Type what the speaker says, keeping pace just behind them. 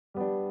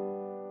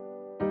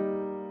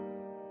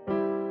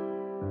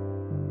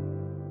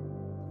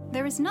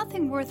there is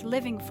nothing worth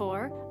living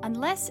for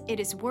unless it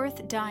is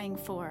worth dying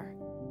for.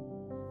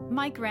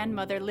 My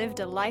grandmother lived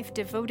a life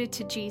devoted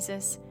to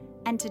Jesus,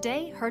 and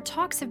today her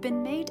talks have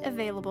been made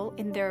available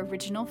in their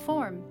original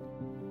form.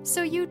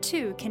 So you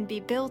too can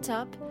be built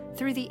up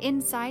through the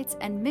insights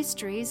and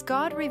mysteries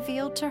God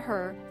revealed to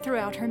her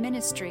throughout her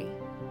ministry.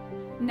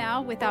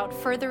 Now, without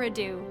further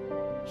ado,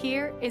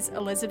 here is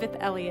Elizabeth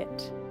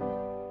Elliot.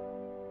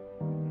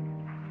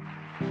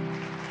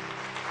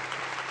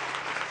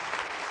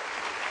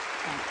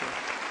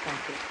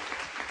 Thank you.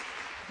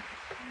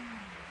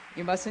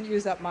 You mustn't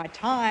use up my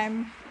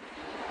time.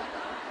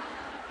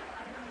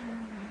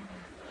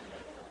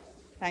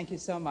 Thank you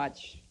so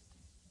much.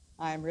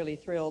 I'm really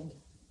thrilled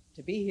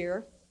to be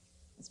here,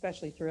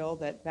 especially thrilled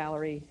that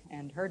Valerie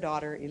and her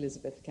daughter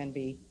Elizabeth can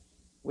be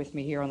with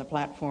me here on the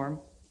platform.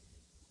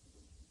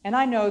 And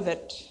I know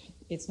that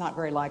it's not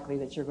very likely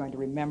that you're going to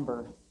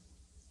remember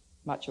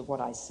much of what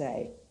I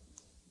say,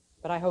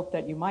 but I hope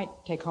that you might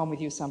take home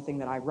with you something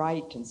that I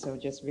write. And so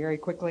just very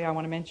quickly, I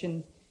want to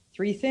mention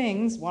 3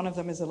 things. One of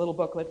them is a little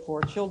booklet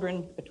for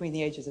children between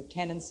the ages of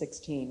 10 and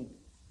 16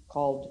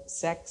 called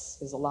Sex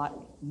is a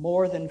Lot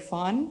More Than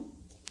Fun.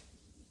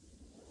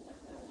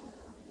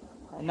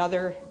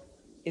 Another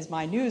is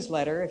my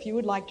newsletter. If you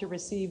would like to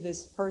receive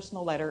this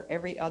personal letter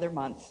every other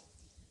month,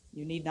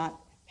 you need not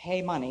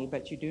pay money,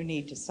 but you do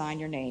need to sign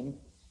your name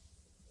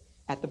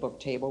at the book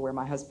table where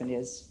my husband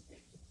is.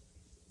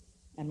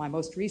 And my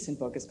most recent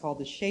book is called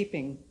The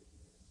Shaping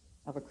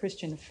of a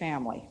Christian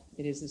Family.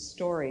 It is the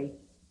story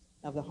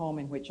of the home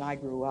in which I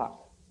grew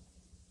up.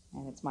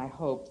 And it's my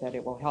hope that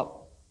it will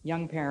help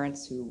young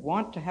parents who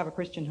want to have a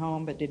Christian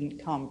home but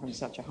didn't come from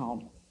such a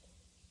home.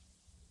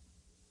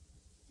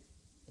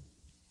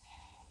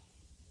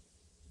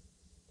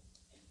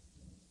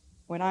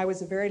 When I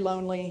was a very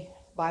lonely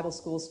Bible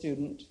school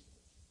student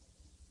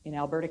in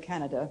Alberta,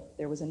 Canada,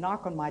 there was a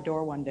knock on my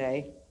door one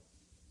day,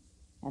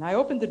 and I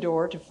opened the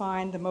door to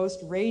find the most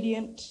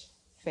radiant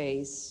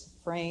face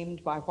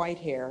framed by white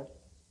hair,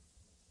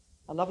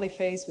 a lovely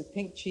face with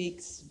pink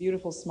cheeks,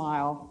 beautiful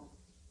smile,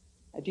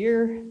 a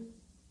dear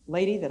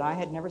lady that I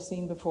had never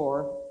seen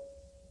before,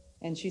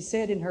 and she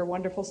said in her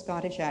wonderful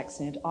Scottish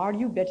accent, "Are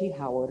you Betty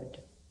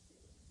Howard?"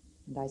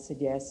 And I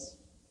said, "Yes."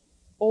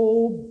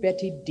 "Oh,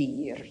 Betty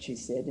dear," she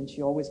said, and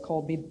she always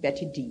called me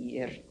Betty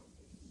dear.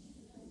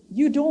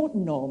 "You don't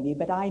know me,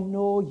 but I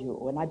know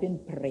you, and I've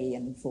been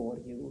praying for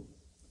you.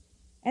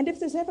 And if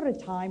there's ever a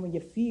time when you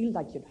feel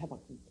like you'd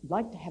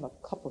like to have a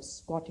cup of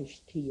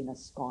Scottish tea and a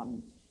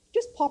scone,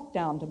 just pop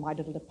down to my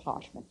little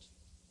apartment,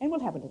 and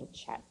we'll have a little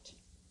chat."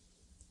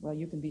 Well,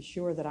 you can be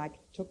sure that I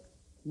took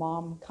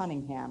Mom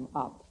Cunningham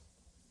up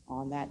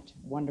on that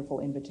wonderful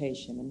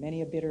invitation, and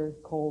many a bitter,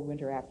 cold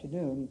winter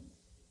afternoon,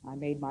 I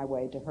made my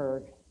way to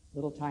her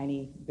little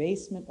tiny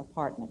basement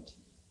apartment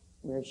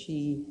where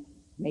she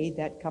made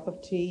that cup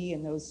of tea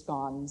and those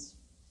scones,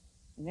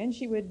 and then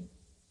she would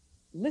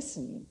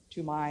listen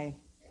to my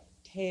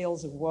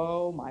tales of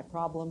woe, my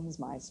problems,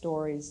 my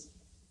stories,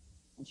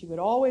 and she would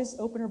always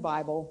open her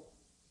Bible,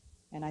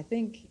 and I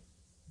think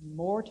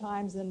more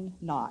times than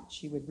not,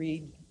 she would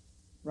read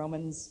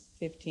Romans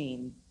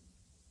 15,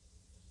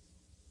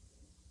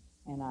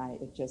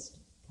 and it just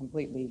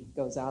completely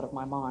goes out of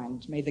my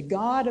mind. "May the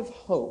God of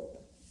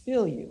hope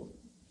fill you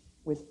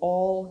with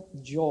all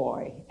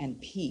joy and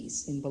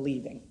peace in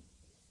believing."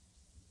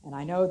 And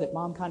I know that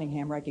Mom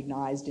Cunningham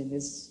recognized in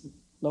this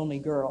lonely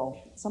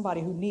girl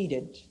somebody who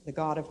needed the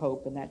God of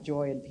hope and that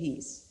joy and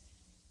peace.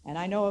 And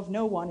I know of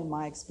no one in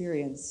my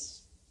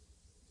experience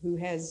who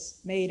has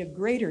made a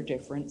greater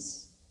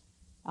difference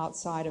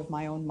outside of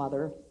my own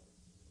mother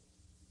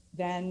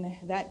than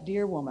that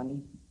dear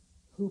woman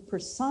who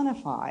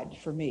personified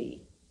for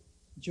me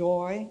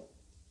joy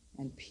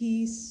and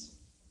peace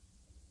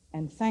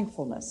and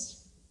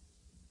thankfulness.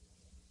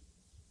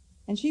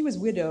 And she was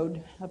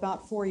widowed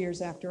about 4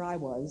 years after I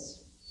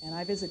was, and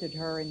I visited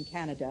her in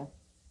Canada.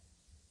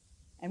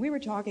 And we were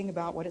talking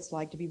about what it's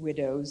like to be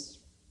widows.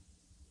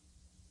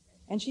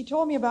 And she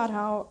told me about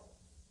how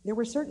there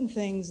were certain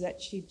things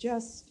that she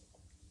just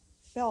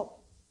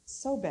felt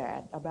so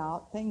bad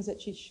about, things that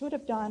she should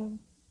have done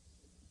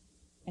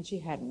and she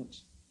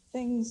hadn't,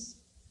 things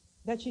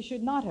that she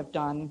should not have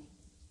done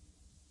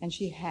and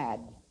she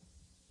had.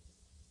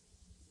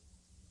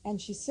 And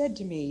she said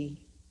to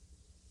me,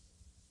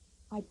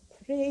 "I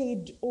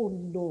prayed, oh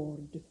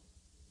Lord,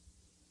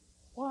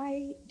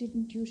 why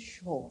didn't you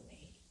show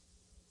me?"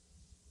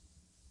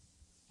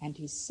 And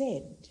he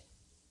said,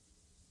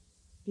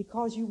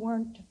 "Because you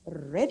weren't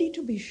ready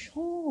to be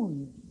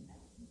shown.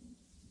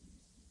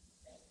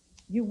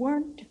 You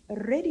weren't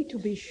ready to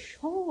be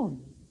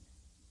shown."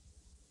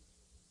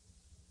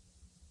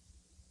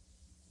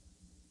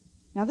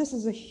 Now, this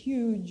is a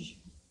huge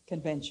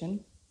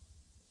convention.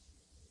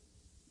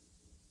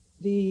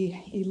 The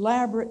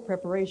elaborate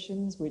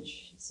preparations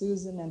which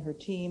Susan and her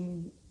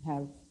team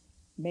have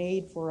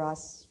made for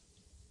us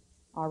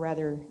are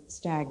rather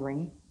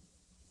staggering.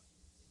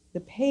 The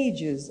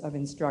pages of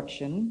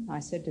instruction, I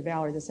said to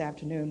Valerie this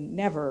afternoon,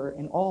 never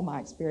in all my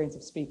experience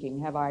of speaking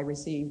have I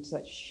received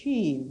such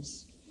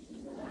sheaves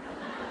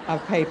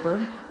of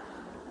paper.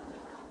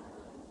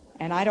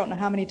 And I don't know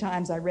how many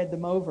times I read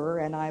them over,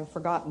 and I've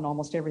forgotten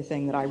almost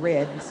everything that I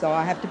read, so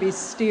I have to be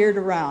steered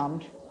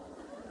around.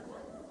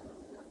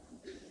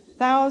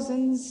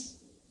 Thousands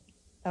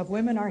of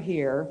women are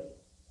here,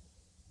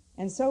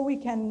 and so we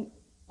can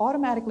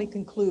automatically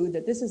conclude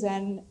that this is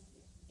an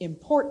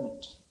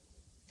important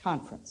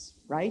conference,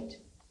 right?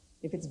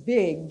 If it's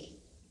big,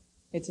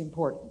 it's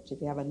important.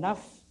 If you have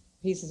enough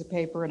pieces of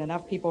paper and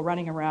enough people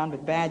running around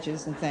with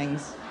badges and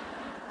things,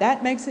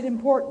 that makes it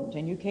important.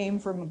 And you came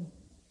from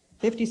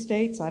 50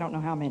 states, I don't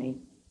know how many.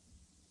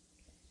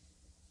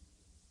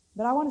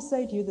 But I want to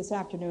say to you this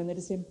afternoon that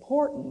its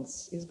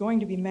importance is going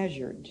to be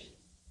measured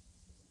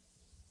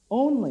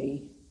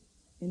only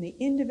in the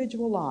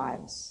individual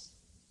lives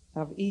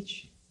of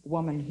each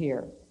woman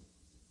here.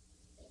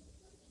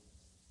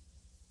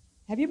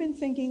 Have you been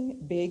thinking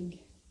big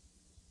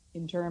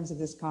in terms of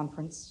this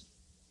conference?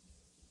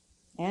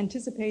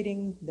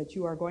 Anticipating that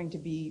you are going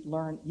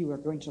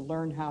to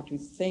learn how to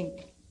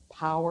think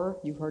power.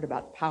 You've heard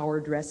about power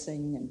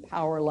dressing and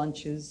power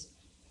lunches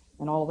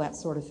and all that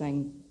sort of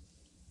thing.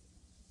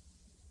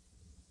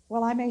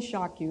 Well, I may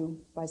shock you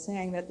by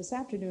saying that this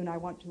afternoon I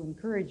want to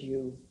encourage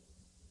you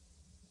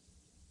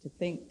to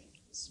think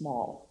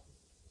small.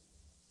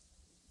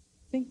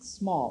 Think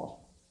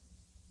small.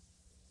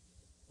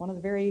 One of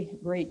the very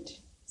great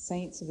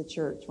saints of the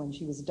church, when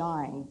she was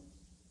dying,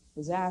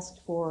 was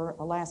asked for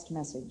a last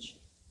message.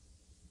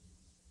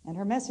 And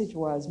her message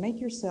was,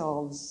 make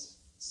yourselves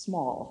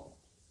small.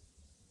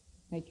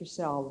 Make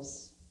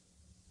yourselves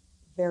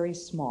very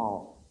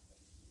small.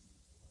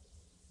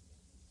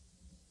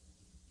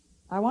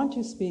 I want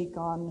to speak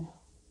on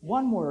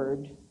one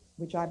word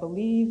which I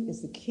believe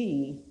is the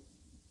key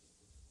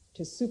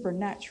to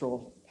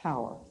supernatural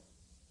power.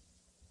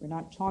 We're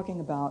not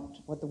talking about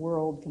what the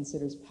world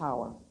considers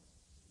power.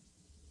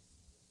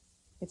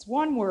 It's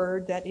one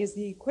word that is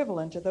the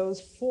equivalent to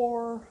those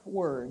 4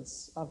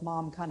 words of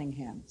Mom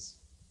Cunningham's.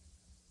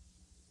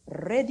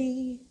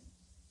 Ready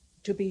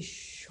to be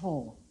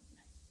shown.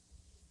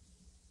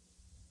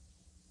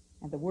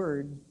 And the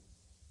word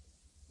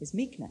is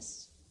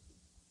meekness.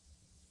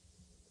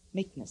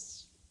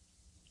 Meekness.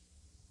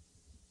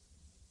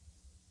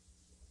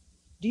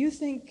 Do you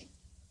think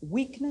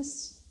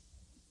weakness,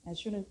 as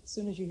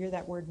soon as you hear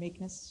that word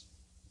meekness?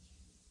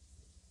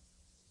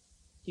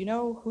 Do you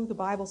know who the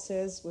Bible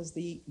says was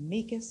the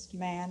meekest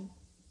man?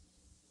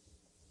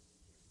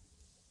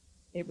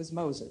 It was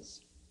Moses.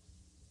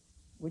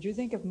 Would you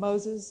think of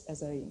Moses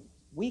as a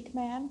weak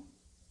man?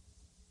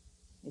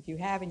 If you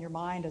have in your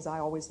mind, as I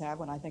always have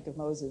when I think of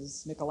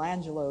Moses,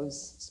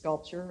 Michelangelo's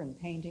sculpture and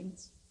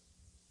paintings,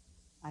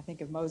 I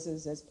think of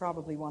Moses as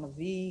probably one of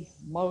the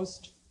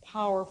most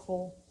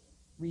powerful,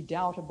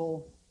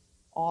 redoubtable,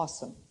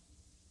 awesome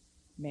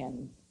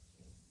men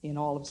in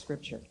all of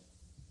Scripture.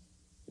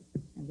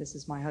 And this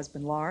is my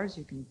husband, Lars.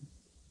 You can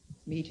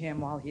meet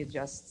him while he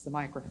adjusts the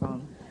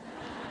microphone.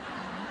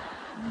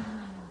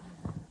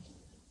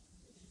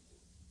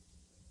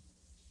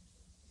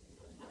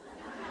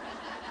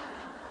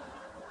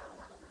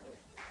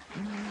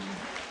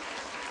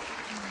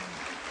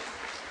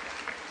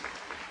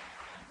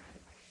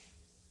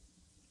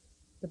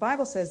 The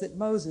Bible says that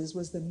Moses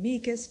was the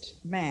meekest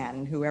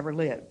man who ever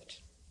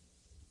lived.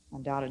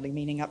 Undoubtedly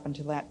meaning up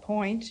until that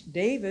point.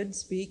 David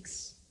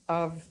speaks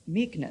of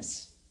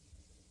meekness.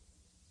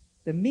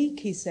 The meek,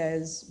 he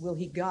says, will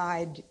he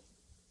guide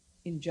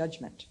in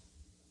judgment.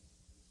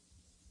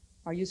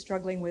 Are you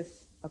struggling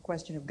with a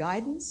question of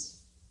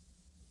guidance?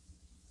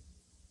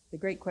 The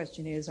great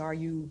question is, are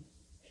you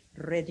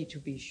ready to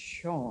be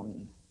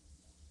shown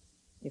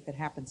if it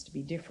happens to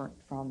be different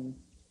from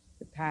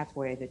the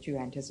pathway that you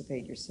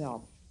anticipate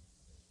yourself?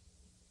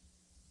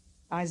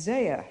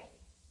 Isaiah,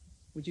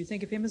 would you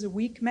think of him as a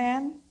weak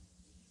man?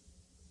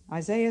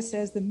 Isaiah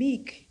says the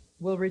meek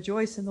will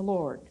rejoice in the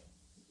Lord.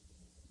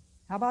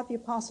 How about the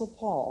Apostle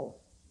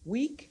Paul?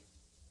 Weak?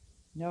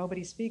 No, but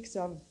he speaks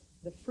of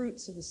the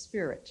fruits of the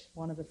Spirit.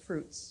 One of the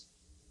fruits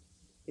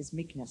is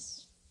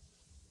meekness.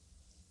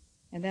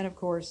 And then, of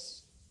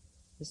course,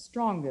 the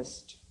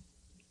strongest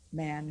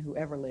man who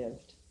ever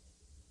lived,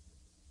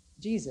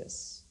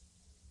 Jesus,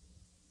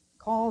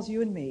 calls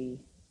you and me.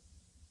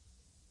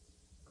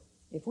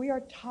 If we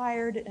are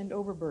tired and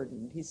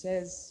overburdened, he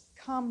says,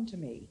 come to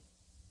me,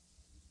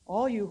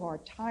 all you who are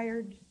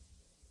tired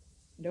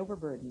and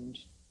overburdened,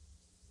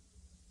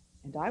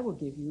 and I will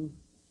give you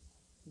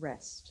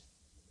rest.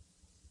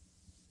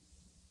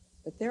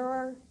 But there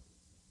are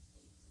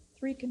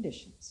 3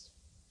 conditions.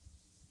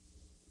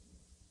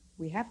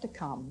 We have to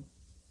come,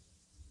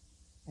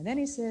 and then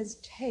he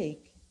says,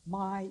 take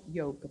my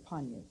yoke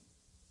upon you.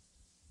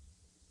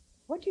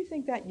 What do you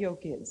think that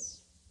yoke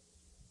is?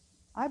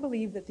 I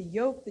believe that the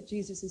yoke that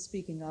Jesus is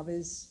speaking of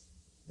is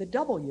the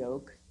double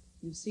yoke.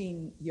 You've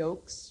seen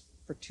yokes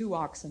for 2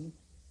 oxen,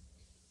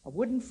 a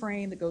wooden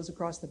frame that goes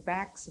across the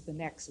backs of the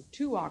necks of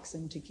 2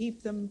 oxen to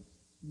keep them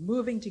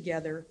moving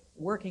together,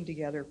 working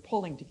together,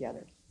 pulling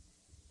together.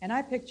 And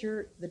I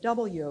picture the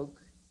double yoke,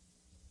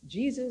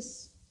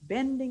 Jesus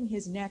bending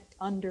his neck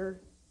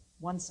under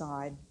one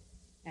side,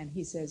 and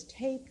he says,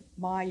 take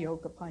my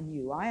yoke upon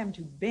you. I am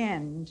to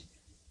bend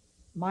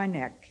my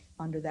neck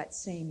under that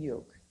same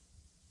yoke.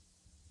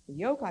 The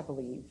yoke, I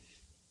believe,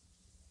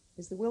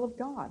 is the will of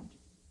God.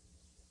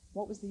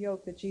 What was the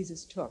yoke that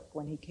Jesus took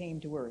when he came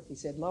to earth? He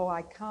said, lo,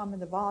 I come in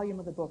the volume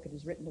of the book, it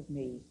is written of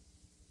me,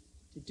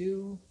 to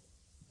do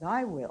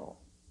thy will,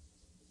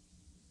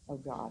 O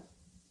God.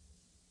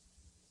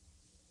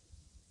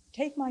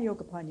 Take my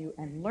yoke upon you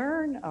and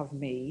learn of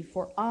me,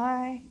 for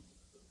I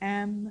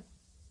am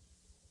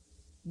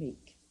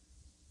meek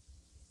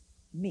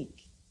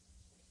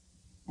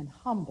and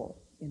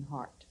humble in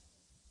heart.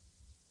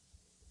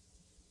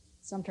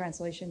 Some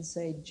translations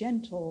say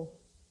gentle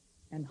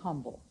and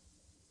humble,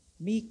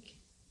 meek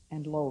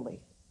and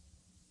lowly.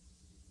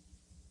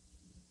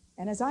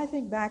 And as I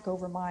think back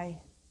over my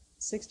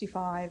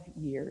 65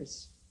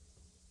 years,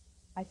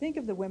 I think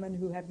of the women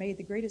who have made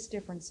the greatest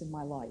difference in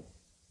my life.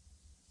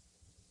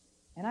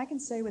 And I can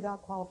say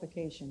without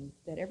qualification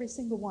that every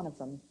single one of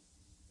them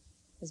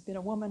has been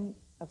a woman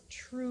of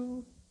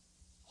true,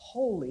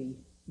 holy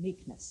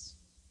meekness.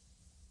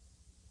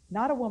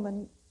 Not a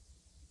woman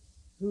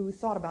who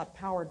thought about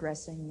power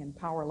dressing and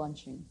power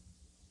lunching,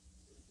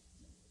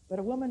 but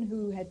a woman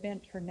who had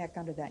bent her neck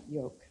under that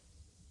yoke.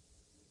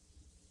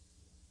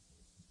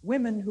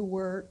 Women who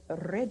were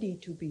ready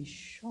to be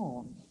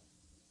shown,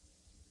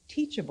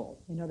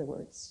 teachable, in other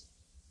words,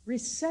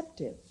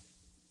 receptive,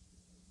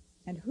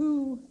 and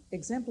who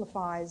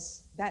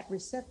exemplifies that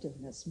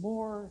receptiveness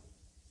more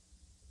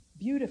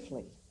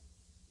beautifully,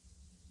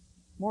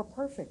 more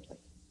perfectly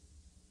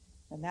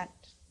than that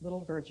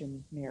little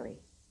Virgin Mary,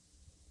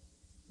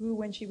 who,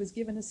 when she was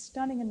given a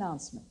stunning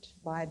announcement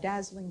by a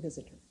dazzling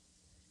visitor,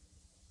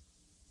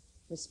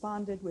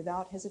 responded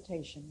without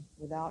hesitation,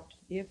 without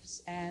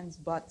ifs, ands,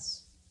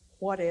 buts,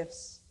 what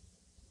ifs,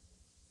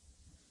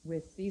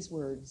 with these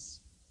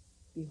words,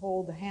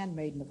 behold the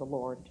handmaiden of the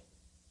Lord,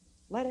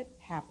 let it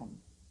happen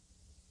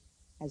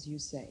as you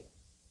say.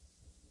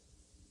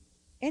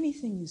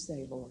 Anything you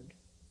say, Lord,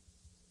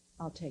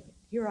 I'll take it.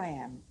 Here I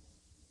am,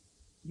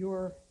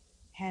 your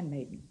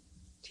handmaiden,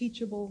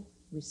 teachable,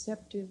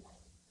 receptive,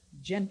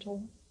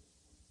 gentle.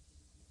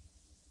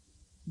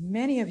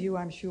 Many of you,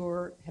 I'm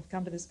sure, have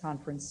come to this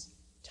conference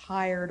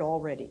tired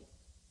already.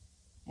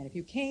 And if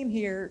you came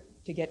here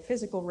to get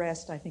physical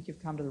rest, I think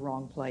you've come to the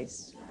wrong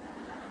place.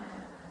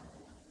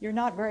 You're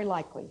not very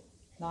likely,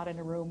 not in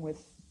a room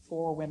with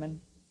 4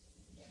 women.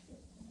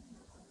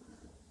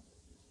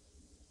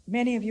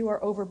 Many of you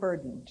are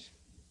overburdened.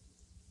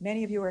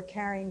 Many of you are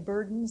carrying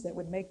burdens that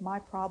would make my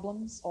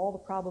problems, all the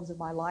problems of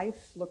my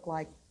life, look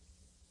like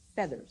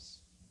feathers.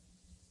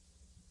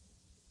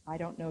 I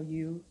don't know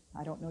you,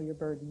 I don't know your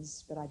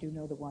burdens, but I do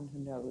know the one who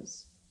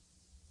knows.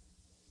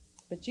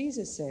 But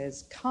Jesus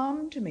says,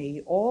 come to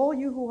me, all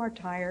you who are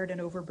tired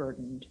and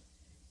overburdened,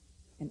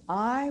 and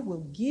I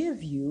will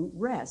give you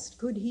rest.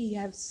 Could he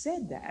have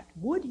said that?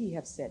 Would he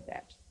have said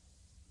that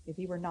if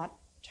he were not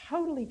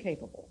totally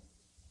capable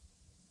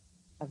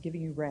of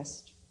giving you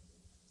rest?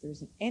 There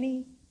isn't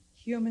any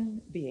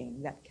human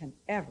being that can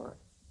ever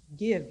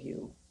give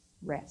you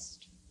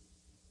rest.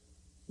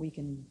 We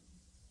can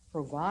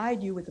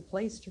provide you with a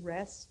place to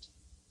rest,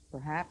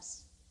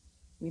 perhaps.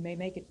 We may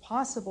make it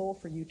possible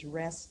for you to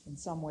rest in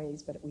some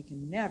ways, but we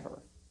can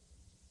never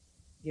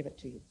give it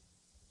to you.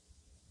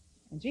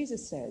 And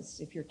Jesus says,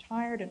 if you're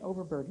tired and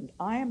overburdened,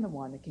 I am the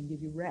one that can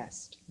give you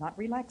rest, not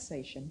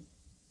relaxation,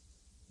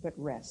 but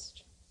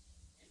rest.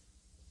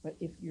 But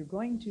if you're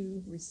going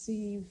to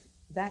receive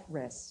that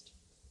rest,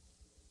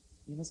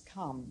 you must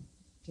come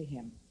to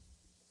him.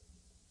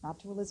 Not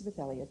to Elizabeth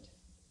Elliot,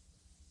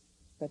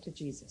 but to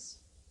Jesus.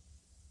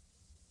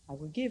 I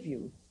will give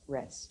you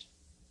rest.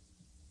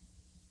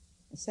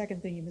 The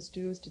second thing you must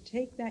do is to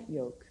take that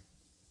yoke,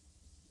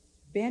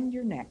 bend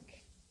your neck,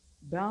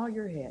 bow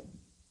your head,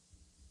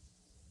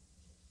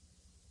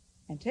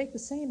 and take the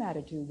same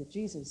attitude that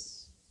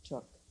Jesus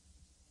took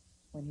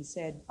when he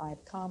said, I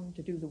have come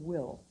to do the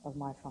will of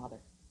my Father.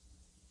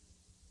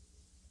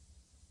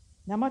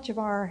 Now, much of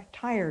our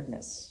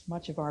tiredness,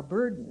 much of our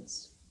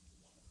burdens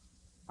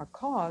are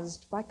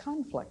caused by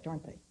conflict,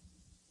 aren't they?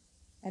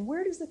 And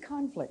where does the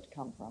conflict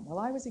come from? Well,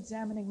 I was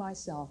examining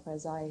myself,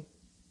 as I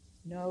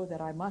know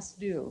that I must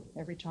do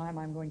every time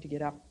I'm going to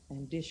get up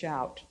and dish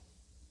out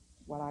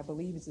what I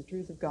believe is the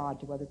truth of God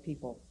to other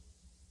people.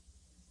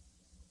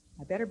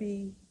 I better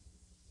be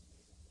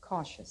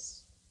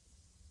cautious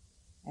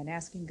and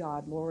asking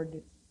God,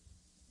 Lord,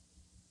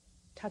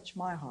 touch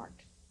my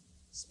heart,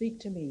 speak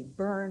to me,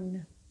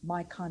 burn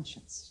my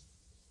conscience.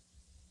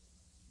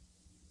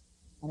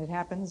 And it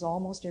happens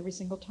almost every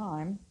single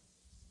time.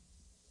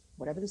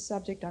 Whatever the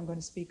subject I'm going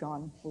to speak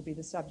on will be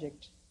the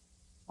subject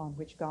on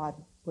which God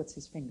puts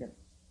his finger.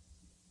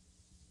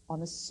 On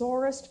the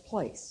sorest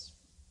place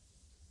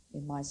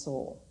in my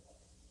soul.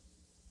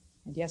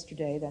 And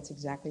yesterday, that's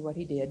exactly what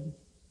he did.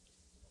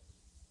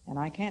 And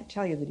I can't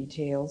tell you the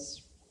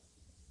details,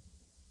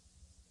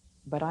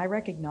 but I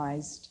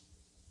recognized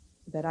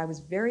that I was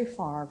very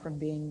far from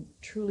being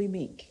truly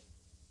meek,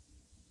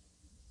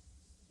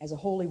 as a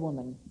holy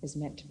woman is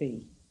meant to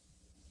be.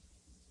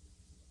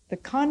 The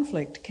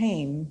conflict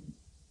came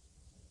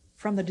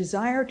from the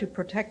desire to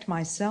protect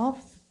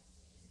myself,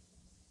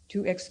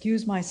 to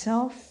excuse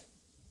myself,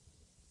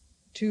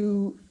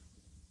 to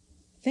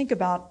think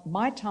about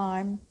my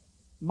time,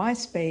 my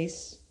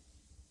space,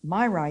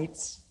 my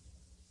rights,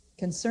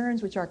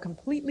 concerns which are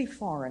completely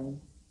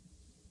foreign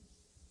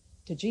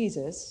to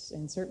Jesus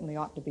and certainly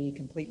ought to be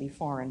completely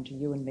foreign to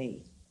you and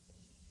me.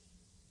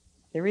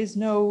 There is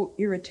no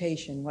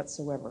irritation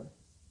whatsoever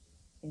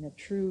in a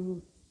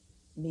true,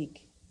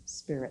 meek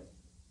spirit.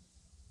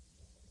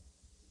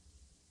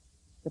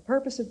 The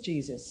purpose of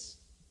Jesus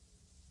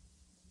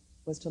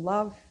was to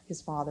love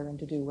his Father and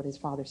to do what his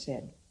Father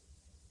said.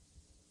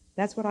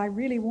 That's what I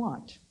really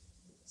want.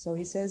 So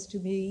he says to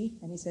me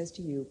and he says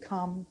to you,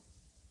 come,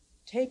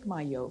 take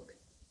my yoke,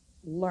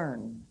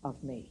 learn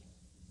of me.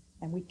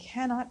 And we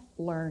cannot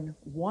learn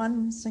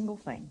one single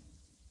thing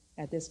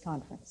at this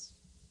conference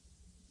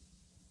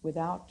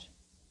without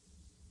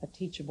a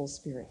teachable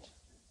spirit.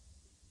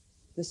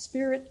 The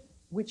spirit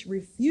which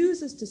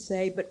refuses to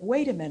say, but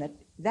wait a minute,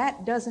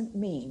 that doesn't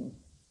mean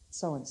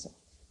so-and-so.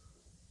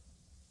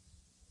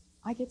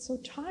 I get so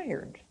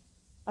tired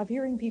of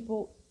hearing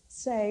people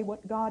say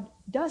what God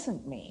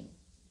doesn't mean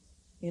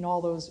in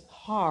all those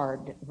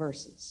hard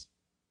verses.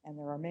 And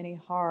there are many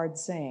hard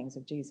sayings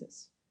of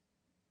Jesus.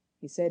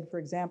 He said, for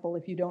example,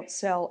 if you don't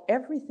sell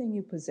everything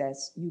you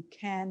possess, you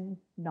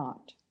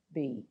cannot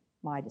be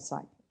my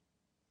disciple.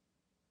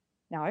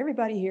 Now,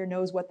 everybody here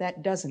knows what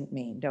that doesn't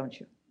mean, don't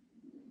you?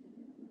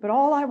 But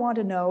all I want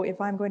to know,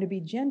 if I'm going to be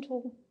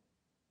gentle,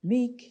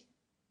 meek,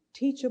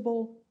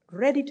 teachable,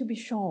 ready to be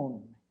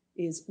shown,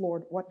 is,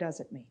 Lord, what does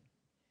it mean?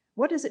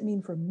 What does it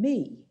mean for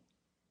me?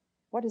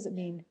 What does it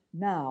mean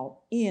now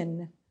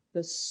in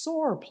the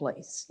sore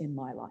place in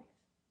my life?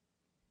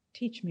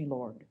 Teach me,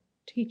 Lord,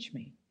 teach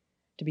me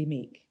to be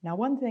meek. Now,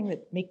 one thing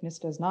that meekness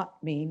does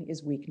not mean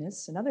is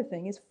weakness. Another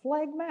thing is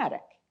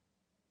phlegmatic.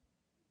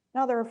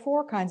 Now, there are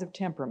 4 kinds of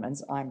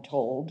temperaments, I'm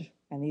told,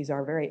 and these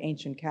are very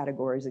ancient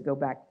categories that go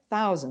back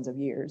thousands of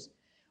years.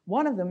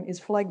 One of them is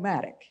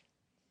phlegmatic.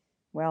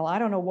 Well, I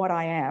don't know what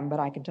I am, but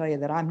I can tell you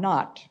that I'm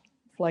not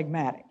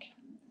phlegmatic.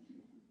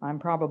 I'm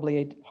probably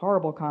a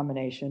horrible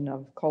combination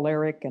of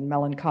choleric and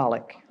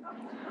melancholic.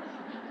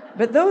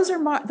 But those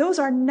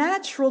are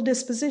natural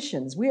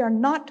dispositions. We are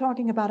not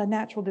talking about a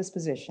natural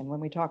disposition when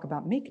we talk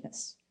about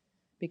meekness,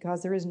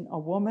 because there isn't a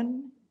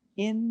woman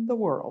in the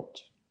world,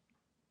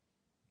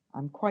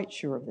 I'm quite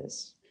sure of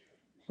this,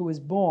 who was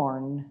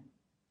born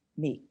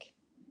meek.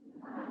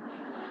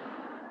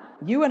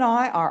 You and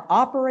I are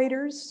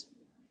operators,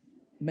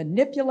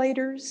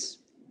 manipulators,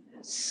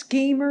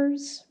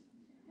 schemers.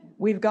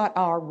 We've got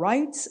our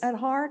rights at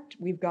heart.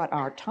 We've got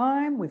our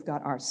time. We've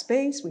got our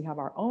space. We have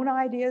our own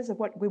ideas of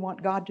what we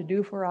want God to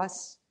do for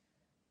us.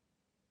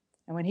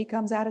 And when he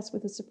comes at us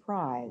with a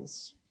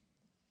surprise,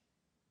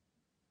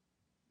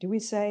 do we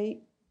say,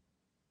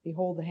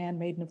 behold the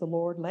handmaiden of the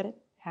Lord, let it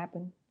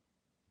happen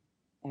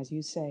as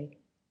you say?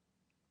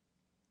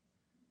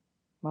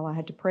 Well, I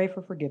had to pray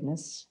for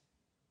forgiveness.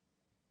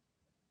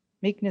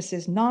 Meekness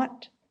is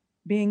not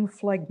being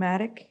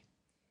phlegmatic.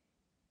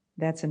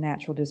 That's a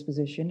natural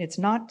disposition. It's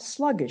not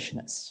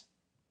sluggishness.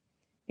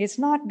 It's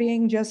not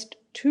being just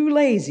too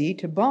lazy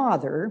to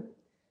bother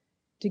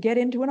to get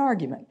into an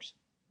argument.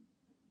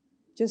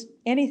 Just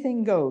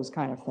anything goes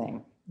kind of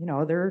thing. You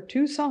know, there are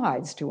 2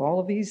 sides to all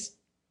of these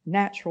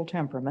natural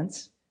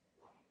temperaments.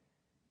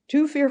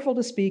 Too fearful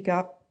to speak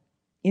up,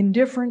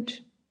 indifferent.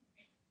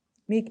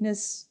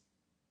 Meekness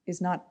is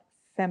not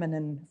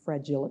feminine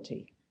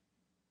fragility.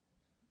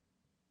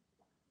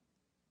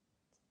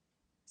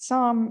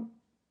 Psalm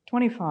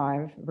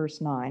 25, verse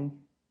 9.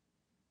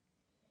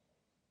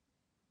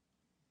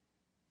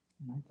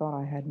 And I thought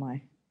I had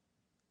my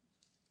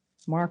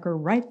marker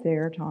right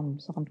there, Psalm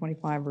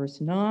 25,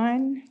 verse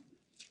 9.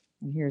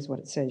 And here's what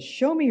it says.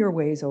 Show me your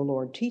ways, O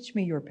Lord. Teach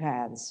me your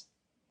paths.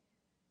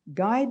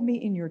 Guide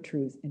me in your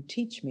truth and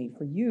teach me,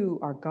 for you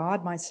are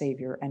God, my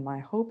Savior, and my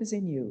hope is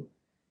in you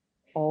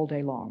all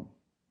day long.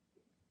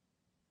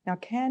 Now,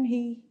 can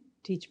he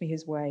teach me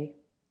his way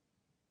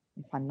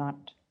if I'm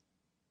not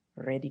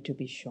ready to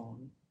be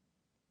shown?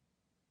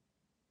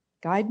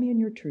 Guide me in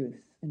your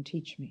truth and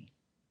teach me.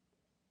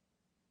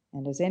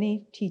 And as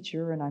any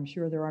teacher, and I'm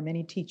sure there are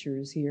many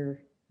teachers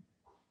here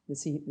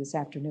this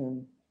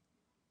afternoon,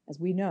 as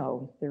we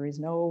know, there is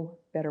no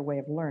better way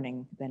of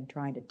learning than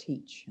trying to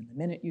teach. And the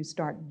minute you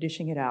start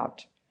dishing it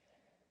out,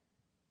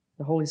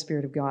 the Holy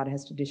Spirit of God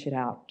has to dish it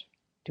out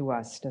to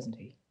us, doesn't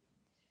he?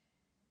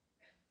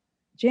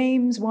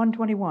 James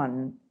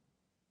 1:21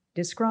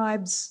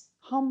 describes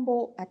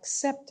humble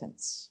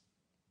acceptance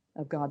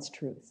of God's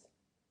truth.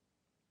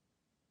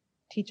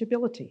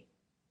 Teachability.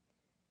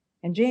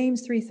 And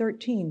James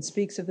 3:13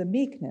 speaks of the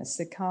meekness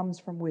that comes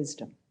from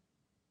wisdom.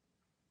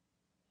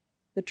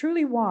 The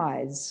truly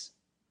wise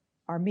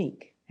are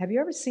meek. Have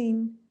you ever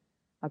seen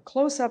a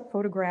close-up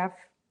photograph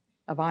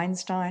of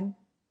Einstein?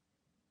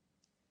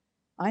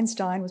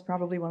 Einstein was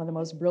probably one of the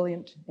most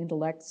brilliant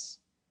intellects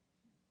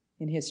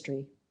in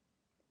history.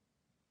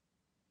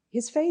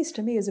 His face,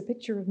 to me, is a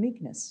picture of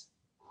meekness.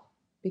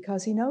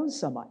 because he knows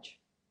so much.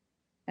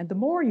 And the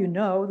more you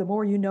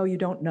know you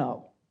don't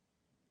know.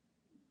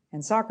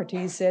 And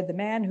Socrates said, the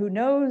man who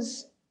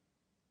knows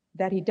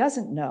that he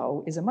doesn't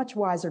know is a much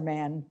wiser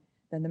man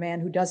than the man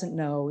who doesn't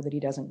know that he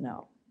doesn't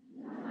know.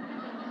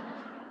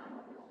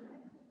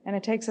 And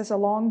it takes us a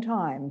long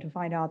time to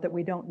find out that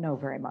we don't know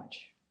very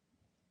much.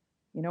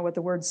 You know what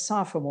the word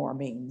sophomore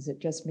means? It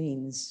just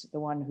means the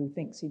one who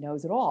thinks he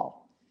knows it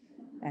all.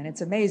 And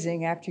it's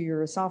amazing, after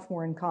you're a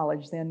sophomore in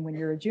college, then when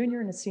you're a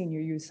junior and a senior,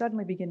 you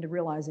suddenly begin to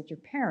realize that your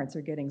parents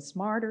are getting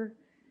smarter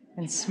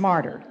and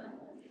smarter,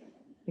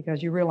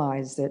 because you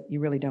realize that you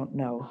really don't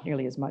know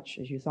nearly as much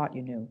as you thought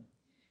you knew.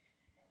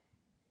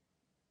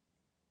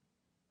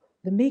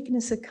 The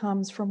meekness that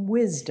comes from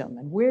wisdom.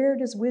 And where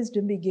does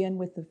wisdom begin?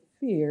 With the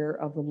fear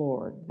of the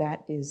Lord.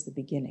 That is the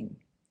beginning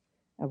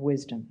of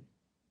wisdom.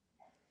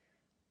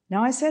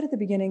 Now, I said at the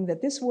beginning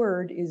that this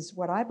word is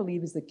what I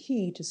believe is the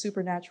key to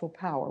supernatural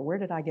power. Where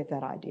did I get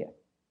that idea?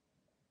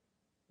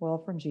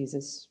 Well, from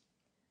Jesus.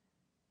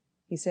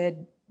 He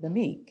said, the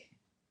meek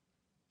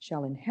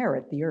shall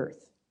inherit the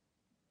earth.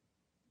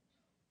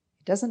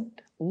 It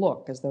doesn't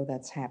look as though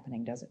that's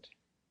happening, does it?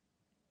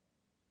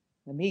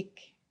 The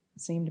meek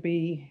seem to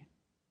be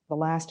the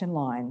last in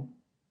line.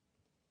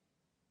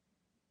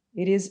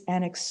 It is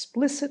an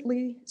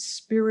explicitly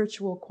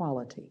spiritual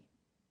quality.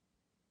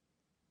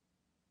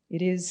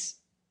 It is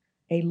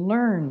a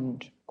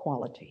learned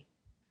quality,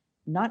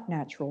 not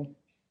natural.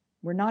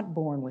 We're not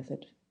born with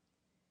it.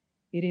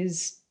 It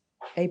is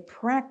a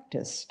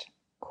practiced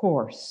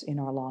course in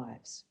our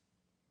lives.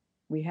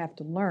 We have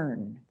to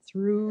learn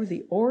through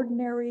the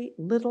ordinary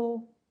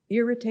little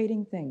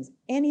irritating things,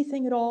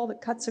 anything at all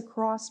that cuts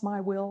across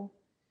my will,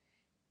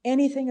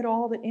 anything at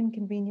all that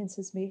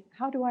inconveniences me.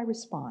 How do I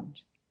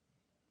respond?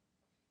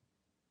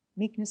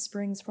 Meekness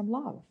springs from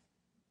love.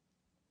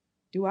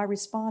 Do I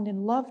respond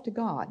in love to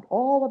God?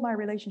 All of my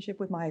relationship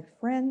with my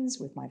friends,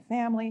 with my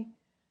family,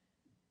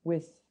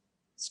 with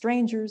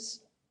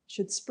strangers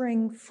should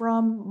spring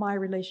from my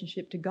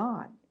relationship to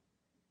God.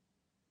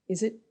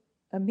 Is it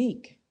a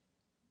meek,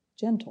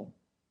 gentle,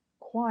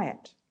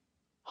 quiet,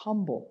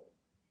 humble,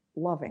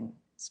 loving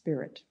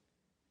spirit?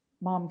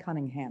 Mom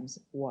Cunningham's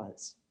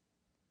was.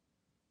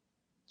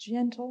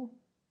 Gentle,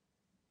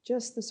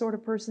 just the sort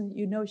of person that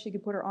you know she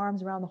could put her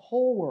arms around the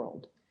whole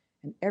world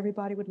and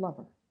everybody would love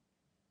her,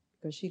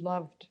 because she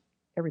loved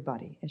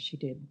everybody as she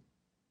did.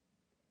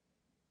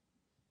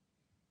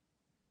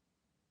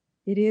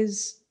 It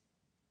is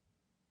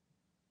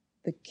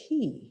the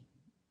key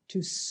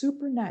to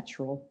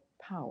supernatural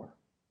power.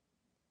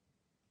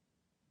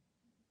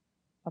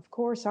 Of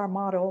course, our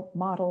model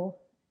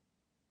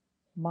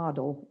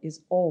is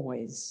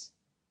always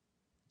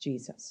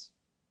Jesus.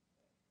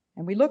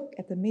 And we look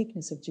at the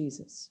meekness of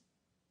Jesus.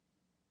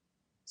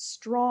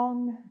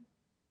 Strong,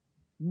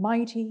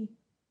 mighty,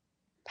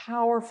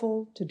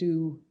 powerful to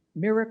do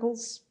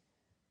miracles.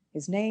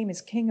 His name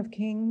is King of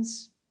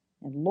Kings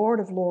and Lord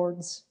of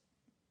Lords.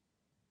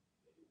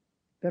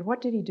 But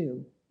what did he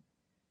do?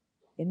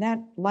 In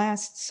that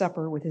Last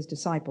Supper with his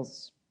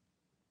disciples,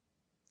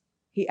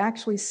 he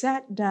actually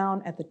sat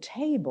down at the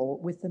table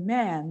with the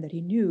man that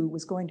he knew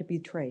was going to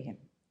betray him.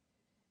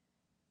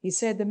 He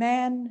said, the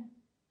man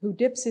who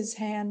dips his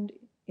hand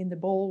in the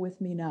bowl with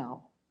me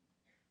now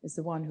is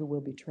the one who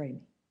will betray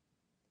me.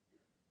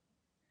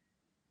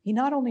 He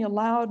not only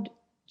allowed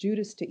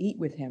Judas to eat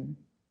with him,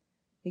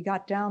 he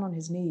got down on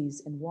his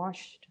knees and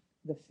washed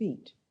the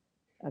feet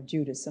of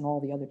Judas and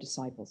all the other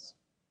disciples.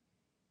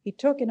 He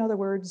took, in other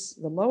words,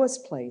 the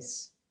lowest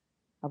place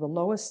of the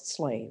lowest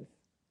slave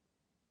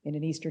in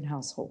an Eastern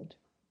household.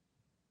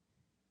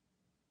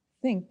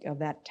 Think of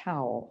that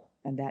towel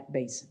and that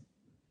basin.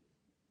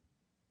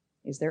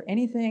 Is there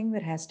anything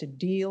that has to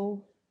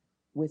deal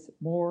with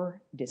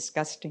more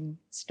disgusting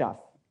stuff?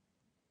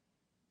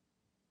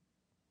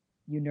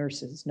 You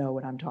nurses know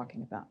what I'm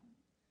talking about.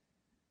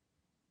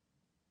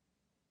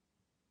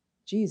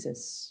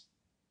 Jesus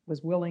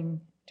was willing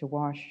to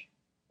wash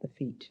the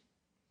feet.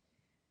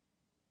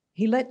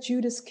 He let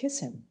Judas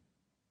kiss him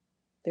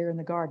there in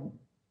the garden.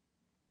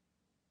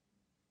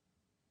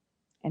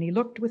 And he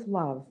looked with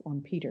love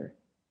on Peter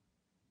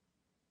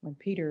when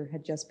Peter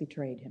had just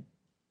betrayed him.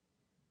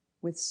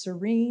 With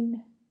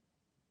serene,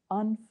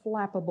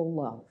 unflappable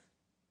love,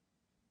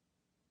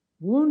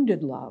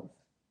 wounded love,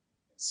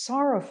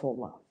 sorrowful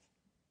love,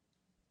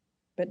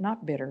 but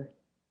not bitter,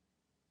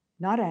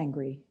 not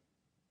angry,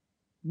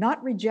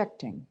 not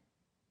rejecting,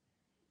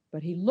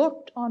 but he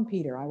looked on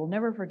Peter. I will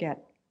never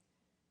forget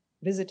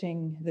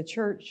visiting the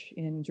church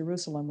in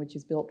Jerusalem, which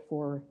is built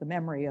for the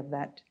memory of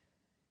that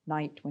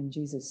night when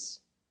Jesus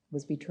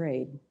was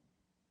betrayed.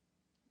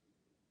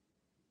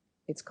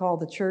 It's called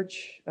the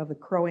Church of the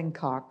Crowing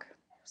Cock.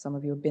 Some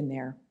of you have been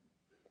there.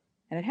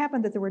 And it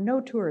happened that there were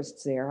no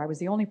tourists there. I was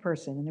the only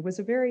person, and there was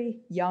a very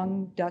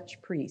young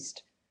Dutch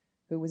priest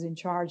who was in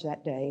charge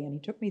that day, and he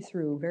took me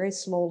through very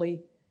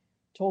slowly,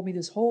 told me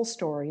this whole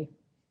story,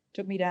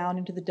 took me down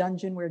into the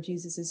dungeon where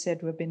Jesus is said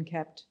to have been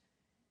kept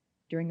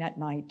during that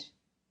night.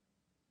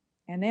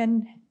 And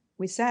then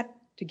we sat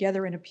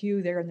together in a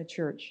pew there in the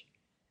church.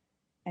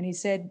 And he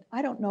said,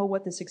 I don't know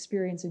what this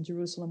experience in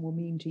Jerusalem will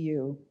mean to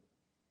you.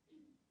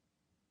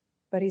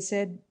 But he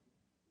said,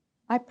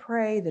 I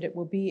pray that it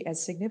will be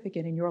as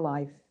significant in your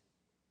life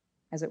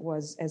as it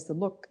was, as the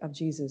look of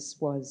Jesus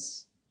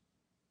was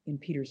in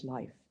Peter's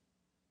life.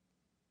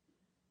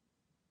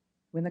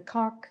 When the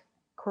cock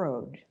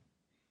crowed,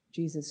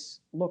 Jesus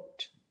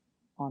looked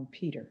on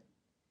Peter,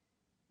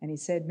 and he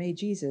said, may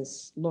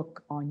Jesus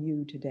look on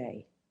you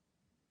today.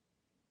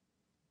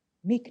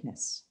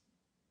 Meekness.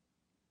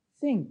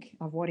 Think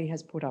of what he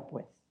has put up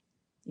with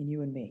in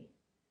you and me.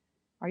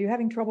 Are you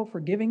having trouble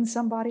forgiving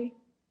somebody?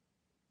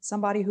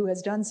 Somebody who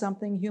has done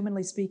something,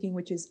 humanly speaking,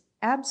 which is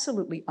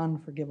absolutely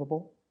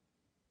unforgivable,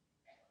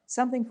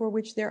 something for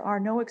which there are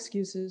no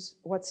excuses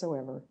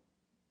whatsoever,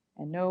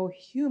 and no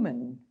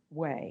human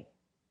way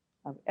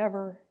of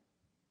ever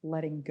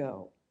letting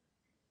go.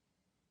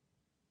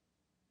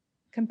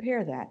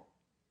 Compare that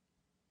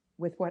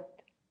with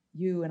what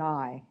you and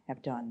I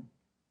have done.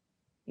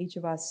 Each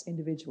of us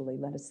individually,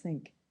 let us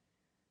think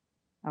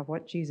of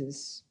what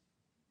Jesus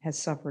has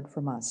suffered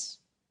from us.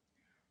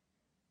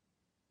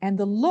 And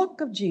the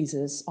look of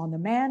Jesus on the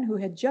man who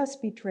had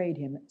just betrayed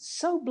him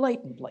so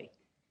blatantly,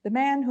 the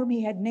man whom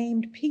he had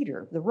named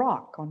Peter, the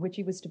rock on which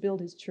he was to build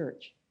his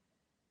church,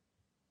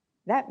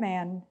 that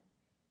man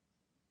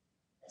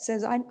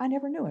says, I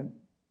never knew him.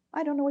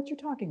 I don't know what you're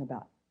talking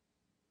about.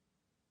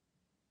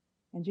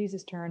 And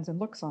Jesus turns and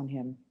looks on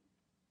him.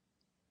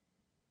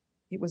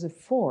 It was a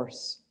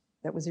force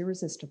that was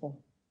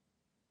irresistible.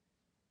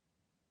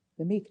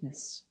 The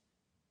meekness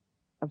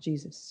of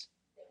Jesus.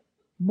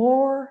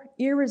 More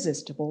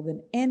irresistible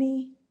than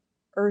any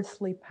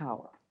earthly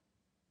power.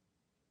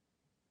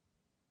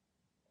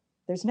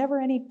 There's never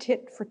any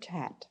tit for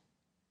tat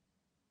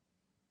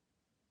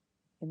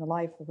in the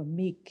life of a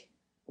meek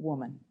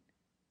woman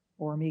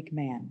or a meek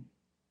man.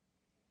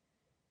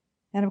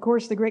 And of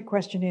course, the great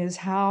question is,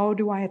 how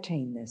do I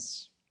attain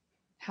this?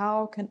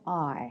 How can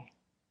I,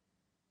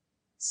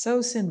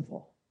 so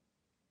sinful,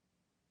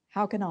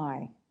 how can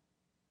I,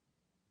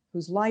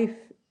 whose life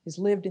is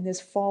lived in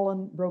this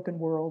fallen, broken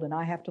world, and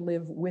I have to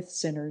live with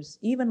sinners,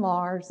 even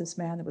Lars, this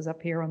man that was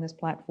up here on this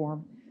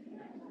platform,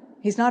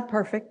 he's not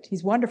perfect.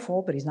 He's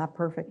wonderful, but he's not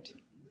perfect.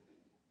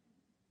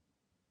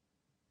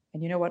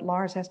 And you know what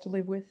Lars has to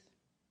live with?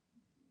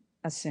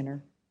 A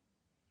sinner.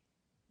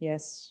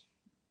 Yes.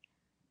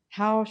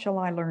 How shall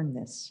I learn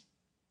this?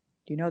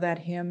 Do you know that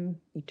hymn,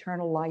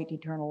 Eternal Light,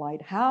 Eternal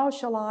Light? How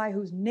shall I,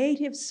 whose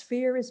native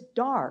sphere is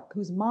dark,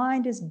 whose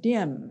mind is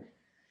dim,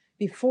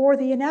 before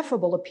the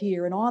ineffable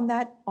appear, and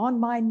on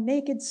my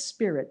naked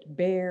spirit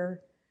bear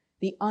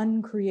the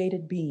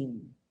uncreated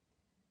beam?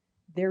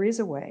 There is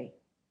a way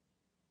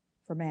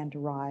for man to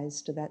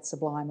rise to that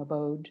sublime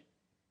abode,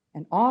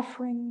 an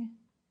offering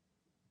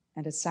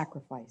and a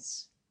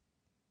sacrifice,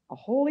 a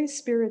Holy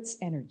Spirit's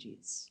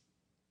energies,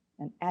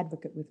 an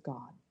advocate with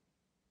God.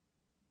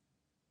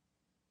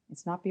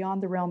 It's not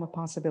beyond the realm of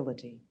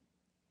possibility,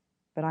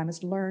 but I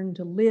must learn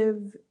to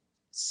live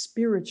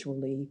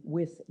spiritually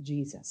with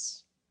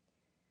Jesus.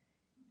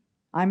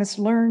 I must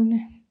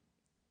learn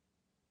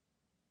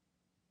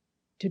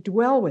to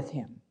dwell with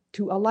him,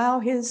 to allow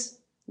his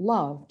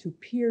love to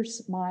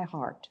pierce my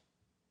heart,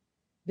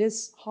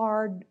 this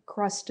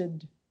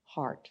hard-crusted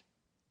heart.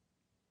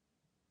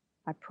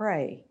 I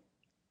pray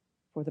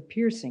for the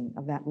piercing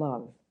of that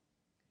love.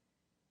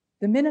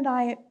 The minute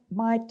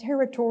my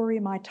territory,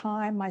 my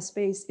time, my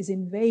space is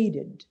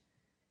invaded,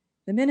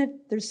 the minute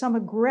there's some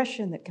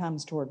aggression that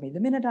comes toward me,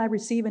 the minute I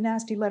receive a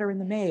nasty letter in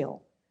the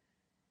mail,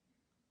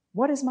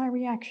 what is my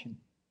reaction?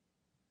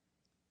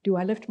 Do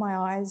I lift my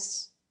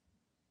eyes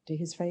to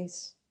his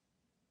face?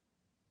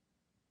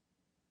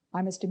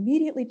 I must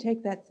immediately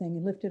take that thing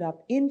and lift it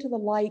up into the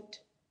light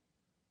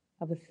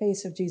of the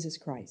face of Jesus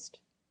Christ.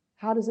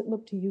 How does it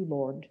look to you,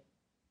 Lord?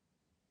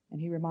 And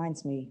he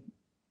reminds me,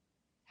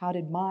 how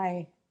did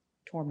my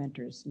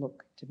tormentors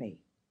look to me?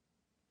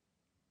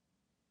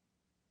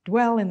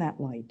 Dwell in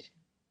that light.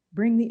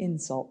 Bring the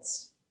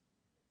insults,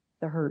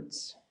 the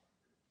hurts,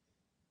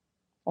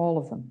 all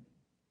of them.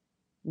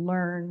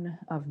 Learn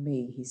of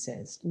me, he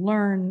says.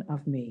 Learn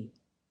of me.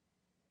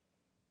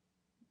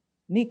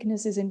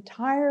 Meekness is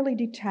entirely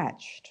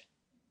detached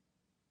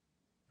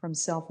from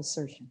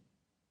self-assertion.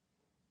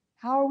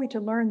 How are we to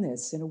learn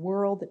this in a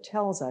world that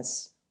tells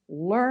us,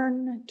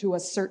 learn to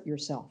assert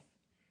yourself?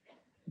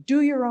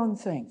 Do your own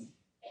thing.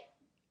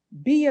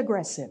 Be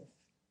aggressive.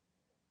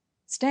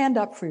 Stand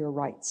up for your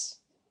rights.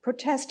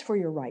 Protest for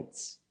your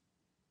rights.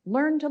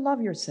 Learn to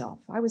love yourself.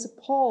 I was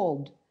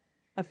appalled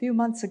a few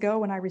months ago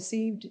when I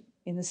received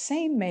in the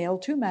same mail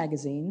 2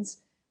 magazines.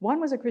 One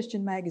was a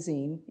Christian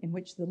magazine in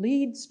which the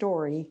lead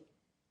story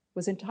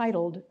was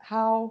entitled,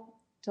 How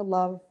to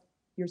Love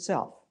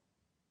Yourself.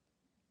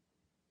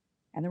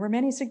 And there were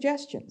many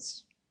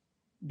suggestions.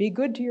 Be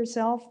good to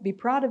yourself, be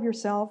proud of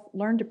yourself,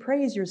 learn to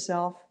praise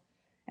yourself,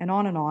 and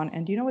on and on.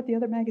 And do you know what the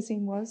other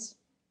magazine was?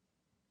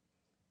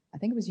 I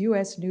think it was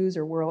U.S. News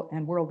or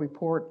World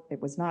Report.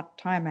 It was not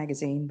Time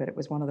magazine, but it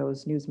was one of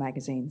those news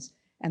magazines.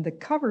 And the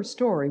cover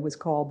story was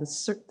called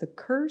The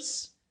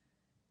Curse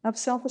of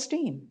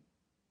Self-Esteem.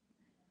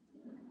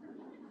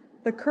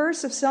 the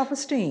curse of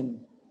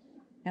self-esteem.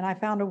 And I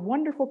found a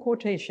wonderful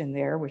quotation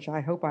there, which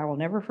I hope I will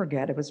never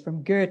forget. It was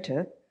from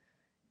Goethe,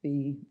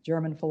 the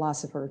German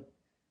philosopher.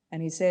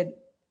 And he said,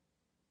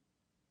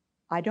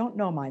 "I don't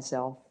know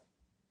myself.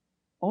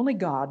 Only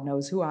God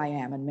knows who I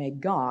am, and may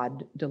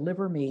God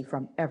deliver me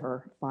from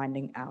ever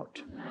finding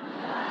out."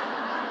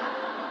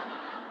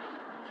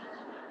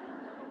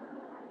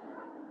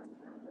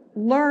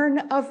 Learn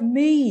of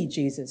me,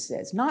 Jesus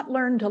says. Not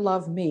learn to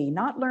love me,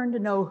 not learn to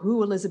know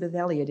who Elizabeth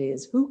Elliot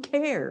is. Who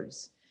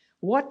cares?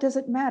 What does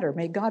it matter?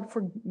 May God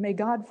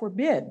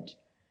forbid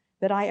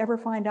that I ever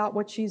find out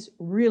what she's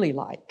really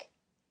like.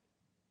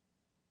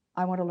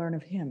 I want to learn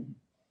of him.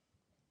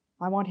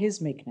 I want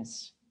his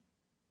meekness,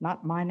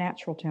 not my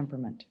natural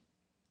temperament.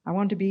 I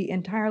want to be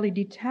entirely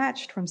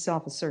detached from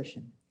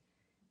self-assertion.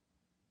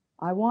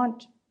 I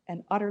want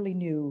an utterly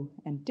new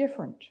and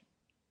different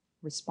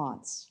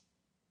response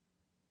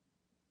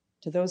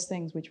to those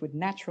things which would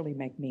naturally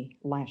make me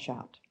lash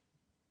out.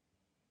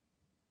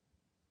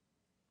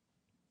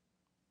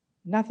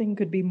 Nothing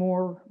could be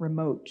more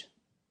remote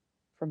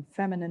from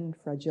feminine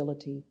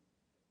fragility,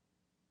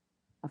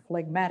 a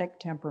phlegmatic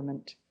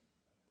temperament,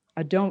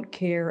 a don't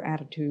care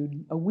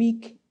attitude, a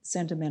weak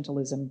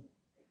sentimentalism,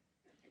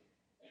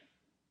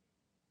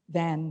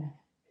 than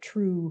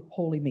true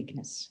holy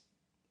meekness.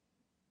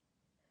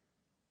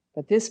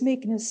 But this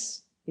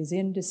meekness is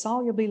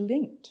indissolubly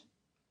linked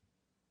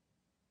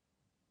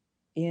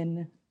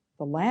in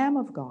the Lamb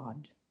of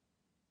God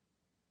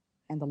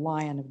and the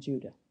Lion of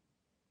Judah.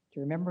 Do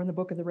you remember in the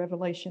book of the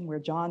Revelation where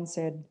John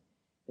said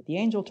that the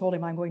angel told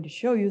him, "I'm going to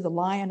show you the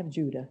Lion of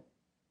Judah."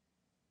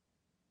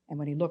 And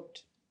when he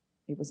looked,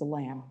 it was a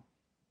lamb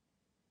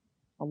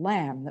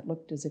that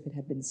looked as if it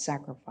had been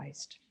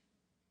sacrificed.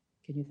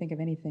 Can you think of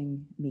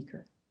anything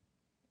meeker?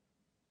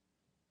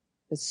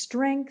 The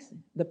strength,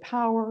 the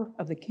power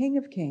of the King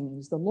of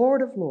Kings, the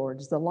Lord of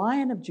Lords, the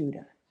Lion of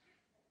Judah,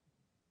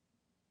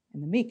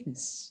 and the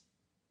meekness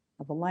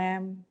of a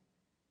lamb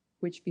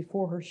which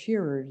before her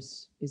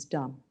shearers is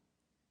dumb.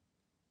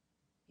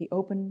 He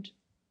opened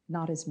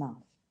not his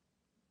mouth.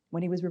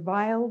 When he was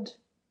reviled,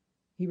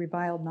 he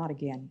reviled not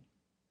again.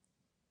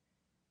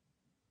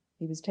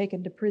 He was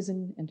taken to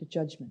prison and to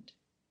judgment.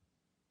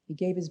 He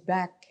gave his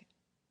back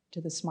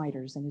to the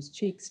smiters and his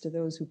cheeks to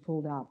those who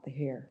pulled out the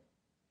hair.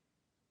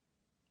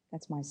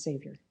 That's my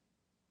Savior.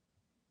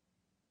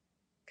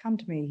 Come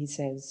to me, he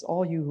says,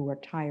 all you who are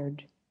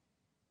tired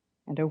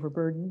and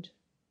overburdened.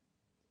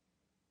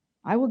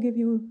 I will give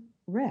you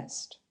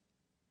rest.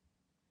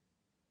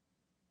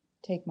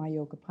 Take my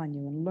yoke upon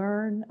you and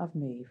learn of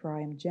me, for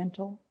I am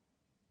gentle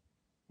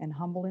and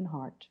humble in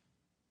heart,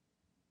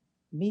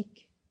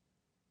 meek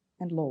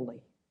and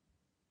lowly,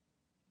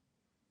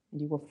 and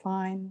you will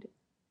find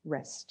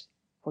rest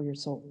for your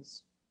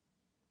souls.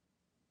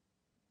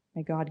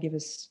 May God give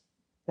us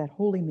that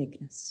holy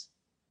meekness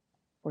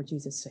for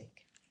Jesus'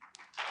 sake.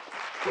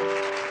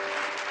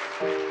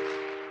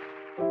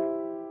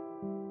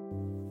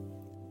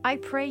 I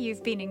pray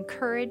you've been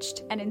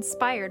encouraged and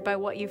inspired by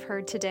what you've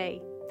heard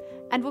today,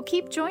 and will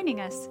keep joining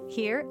us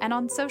here and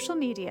on social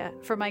media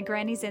for My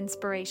Granny's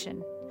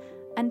inspiration.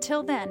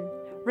 Until then,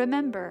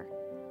 remember,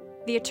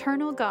 the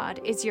eternal God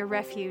is your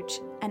refuge,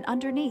 and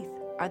underneath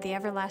are the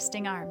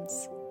everlasting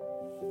arms.